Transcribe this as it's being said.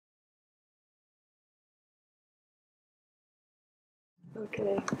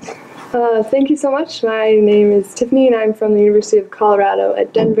Okay. Thank you so much. My name is Tiffany, and I'm from the University of Colorado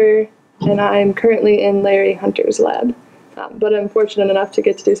at Denver, and I'm currently in Larry Hunter's lab. But I'm fortunate enough to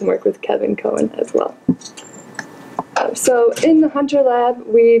get to do some work with Kevin Cohen as well. So in the Hunter lab,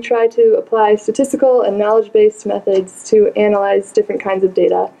 we try to apply statistical and knowledge-based methods to analyze different kinds of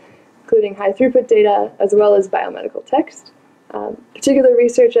data, including high-throughput data, as well as biomedical text. Particular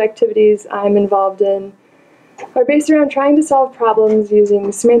research activities I'm involved in are based around trying to solve problems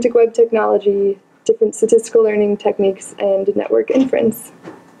using semantic web technology, different statistical learning techniques, and network inference,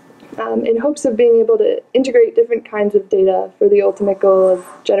 in hopes of being able to integrate different kinds of data for the ultimate goal of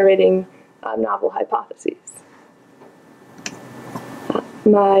generating novel hypotheses.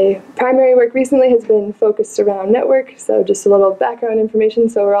 My primary work recently has been focused around network, so just a little background information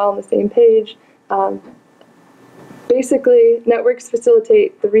so we're all on the same page. Basically, networks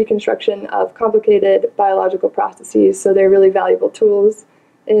facilitate the reconstruction of complicated biological processes, so they're really valuable tools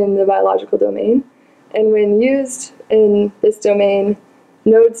in the biological domain. And when used in this domain,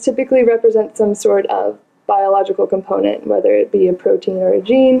 nodes typically represent some sort of biological component, whether it be a protein or a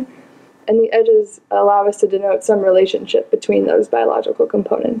gene, and the edges allow us to denote some relationship between those biological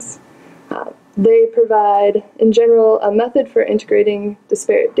components. They provide, in general, a method for integrating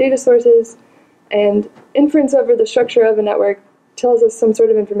disparate data sources, and inference over the structure of a network tells us some sort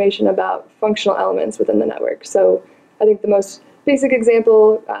of information about functional elements within the network. So I think the most basic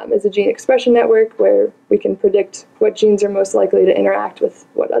example is a gene expression network, where we can predict what genes are most likely to interact with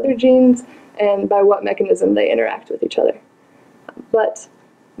what other genes, and by what mechanism they interact with each other. But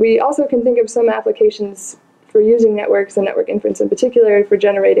we also can think of some applications for using networks, and network inference in particular, for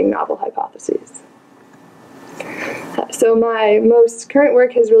generating novel hypotheses. So my most current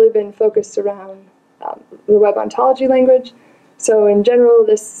work has really been focused around the web ontology language. So in general,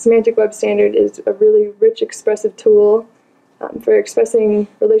 this semantic web standard is a really rich expressive tool for expressing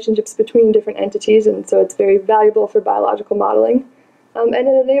relationships between different entities, and so it's very valuable for biological modeling. And it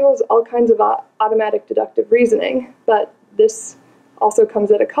enables all kinds of automatic deductive reasoning, but this also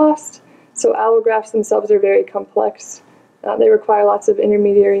comes at a cost. So OWL graphs themselves are very complex. They require lots of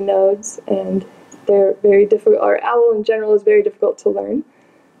intermediary nodes, and they're very difficult, or OWL in general is very difficult to learn.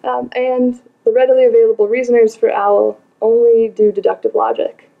 And the readily available reasoners for OWL only do deductive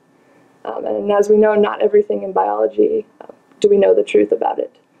logic. And as we know, not everything in biology do we know the truth about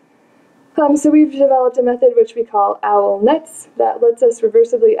it. So we've developed a method which we call OWL nets that lets us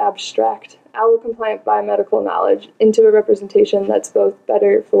reversibly abstract OWL-compliant biomedical knowledge into a representation that's both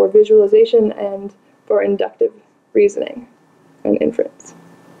better for visualization and for inductive reasoning and inference.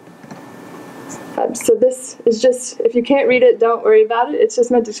 So this is just, if you can't read it, don't worry about it. It's just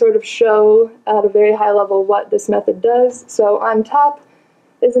meant to sort of show at a very high level what this method does. So on top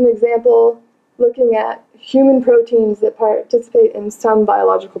is an example looking at human proteins that participate in some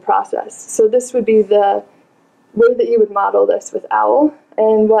biological process. So this would be the way that you would model this with OWL.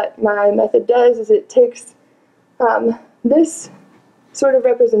 And what my method does is it takes this sort of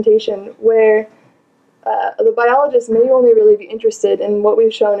representation where the biologist may only really be interested in what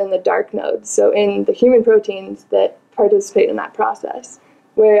we've shown in the dark nodes, so in the human proteins that participate in that process,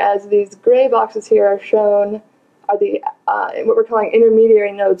 whereas these gray boxes here are shown are the what we're calling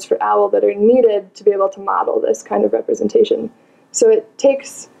intermediary nodes for OWL that are needed to be able to model this kind of representation. So it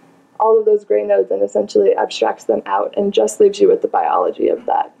takes all of those gray nodes and essentially abstracts them out and just leaves you with the biology of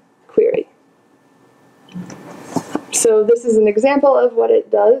that query. So this is an example of what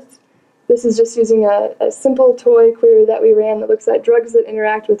it does. This is just using a simple toy query that we ran that looks at drugs that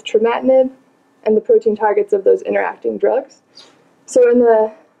interact with trametinib and the protein targets of those interacting drugs.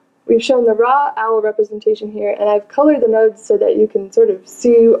 So we've shown the raw OWL representation here, and I've colored the nodes so that you can sort of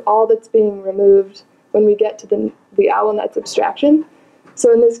see all that's being removed when we get to the OWL nets abstraction.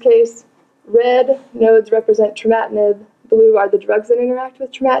 So in this case, red nodes represent trametinib, blue are the drugs that interact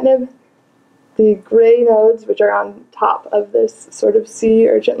with trametinib. The gray nodes, which are on top of this sort of sea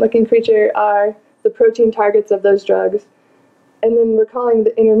urchin-looking creature, are the protein targets of those drugs. And then we're calling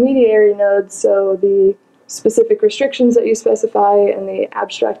the intermediary nodes, so the specific restrictions that you specify and the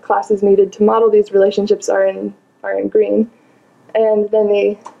abstract classes needed to model these relationships are in green. And then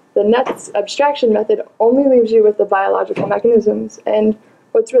the nets abstraction method only leaves you with the biological mechanisms. And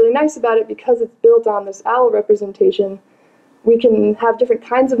what's really nice about it, because it's built on this OWL representation, we can have different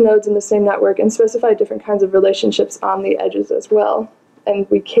kinds of nodes in the same network and specify different kinds of relationships on the edges as well. And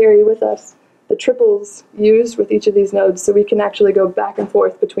we carry with us the triples used with each of these nodes, so we can actually go back and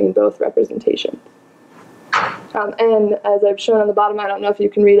forth between both representations. And as I've shown on the bottom, I don't know if you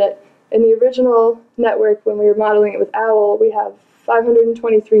can read it, in the original network, when we were modeling it with OWL, we have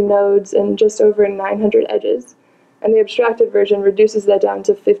 523 nodes and just over 900 edges. and the abstracted version reduces that down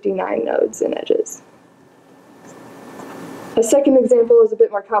to 59 nodes and edges. A second example is a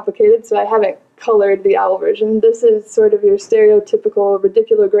bit more complicated, so I haven't colored the OWL version. This is sort of your stereotypical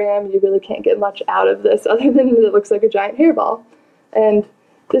radiculogram. You really can't get much out of this other than it looks like a giant hairball. And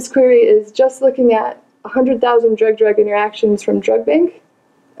this query is just looking at 100,000 drug-drug interactions from drug bank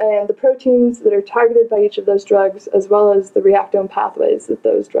and the proteins that are targeted by each of those drugs, as well as the reactome pathways that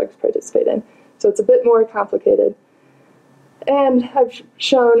those drugs participate in. So it's a bit more complicated. And I've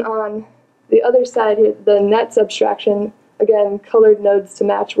shown on the other side here the NETs abstraction, again, colored nodes to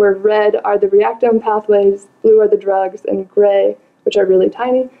match, where red are the reactome pathways, blue are the drugs, and gray, which are really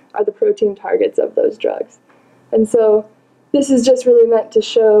tiny, are the protein targets of those drugs. And so this is just really meant to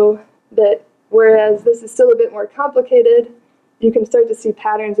show that whereas this is still a bit more complicated, you can start to see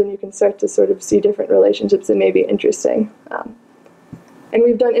patterns and you can start to sort of see different relationships that may be interesting. And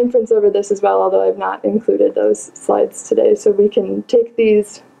we've done inference over this as well, although I've not included those slides today. So we can take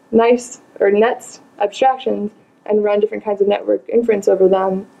these NETs abstractions and run different kinds of network inference over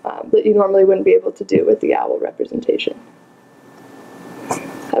them that you normally wouldn't be able to do with the OWL representation.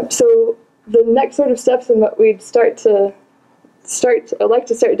 So the next sort of steps in what we'd like to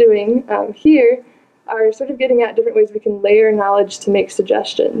start doing here are sort of getting at different ways we can layer knowledge to make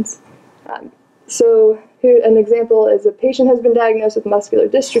suggestions. So here an example is a patient has been diagnosed with muscular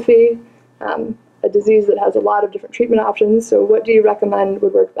dystrophy, a disease that has a lot of different treatment options. So what do you recommend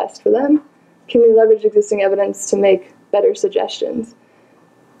would work best for them? Can we leverage existing evidence to make better suggestions?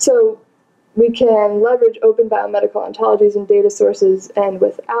 So we can leverage open biomedical ontologies and data sources, and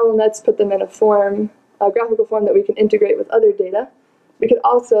with OWLNets put them in a graphical form that we can integrate with other data. We could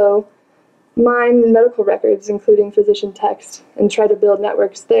also mine medical records, including physician text, and try to build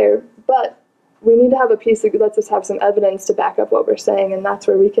networks there. But we need to have a piece that lets us have some evidence to back up what we're saying, and that's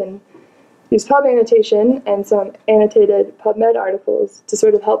where we can use pub annotation and some annotated PubMed articles to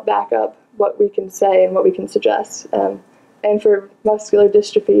sort of help back up what we can say and what we can suggest. And for muscular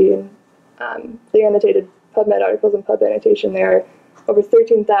dystrophy and the annotated PubMed articles and pub annotation, there are over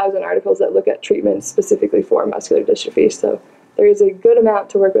 13,000 articles that look at treatments specifically for muscular dystrophy. So there is a good amount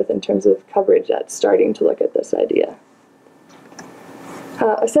to work with in terms of coverage that's starting to look at this idea.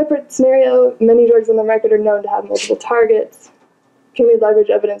 A separate scenario, many drugs on the market are known to have multiple targets. Can we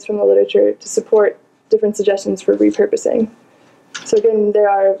leverage evidence from the literature to support different suggestions for repurposing? So again, there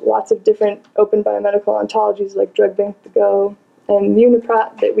are lots of different open biomedical ontologies like DrugBank2Go and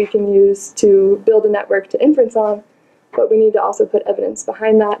Uniprot that we can use to build a network to inference on, but we need to also put evidence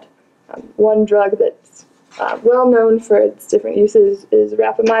behind that. One drug that's well known for its different uses is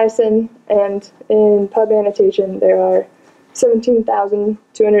rapamycin, and in pub annotation there are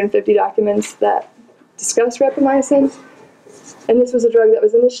 17,250 documents that discuss rapamycin. And this was a drug that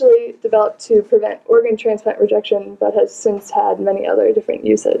was initially developed to prevent organ transplant rejection, but has since had many other different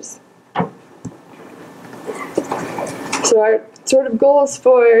uses. So our sort of goals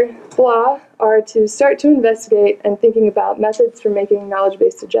for BLA are to start to investigate and thinking about methods for making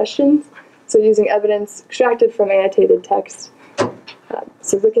knowledge-based suggestions, so using evidence extracted from annotated text.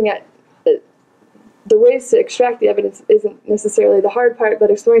 So looking at the ways to extract the evidence isn't necessarily the hard part,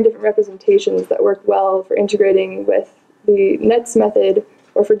 but exploring different representations that work well for integrating with the NETs method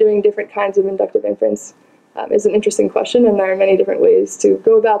or for doing different kinds of inductive inference is an interesting question, and there are many different ways to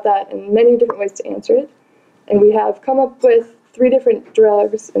go about that and many different ways to answer it. And we have come up with 3 different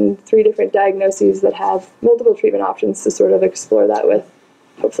drugs and 3 different diagnoses that have multiple treatment options to sort of explore that with,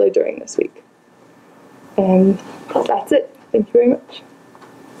 hopefully during this week. And that's it. Thank you very much.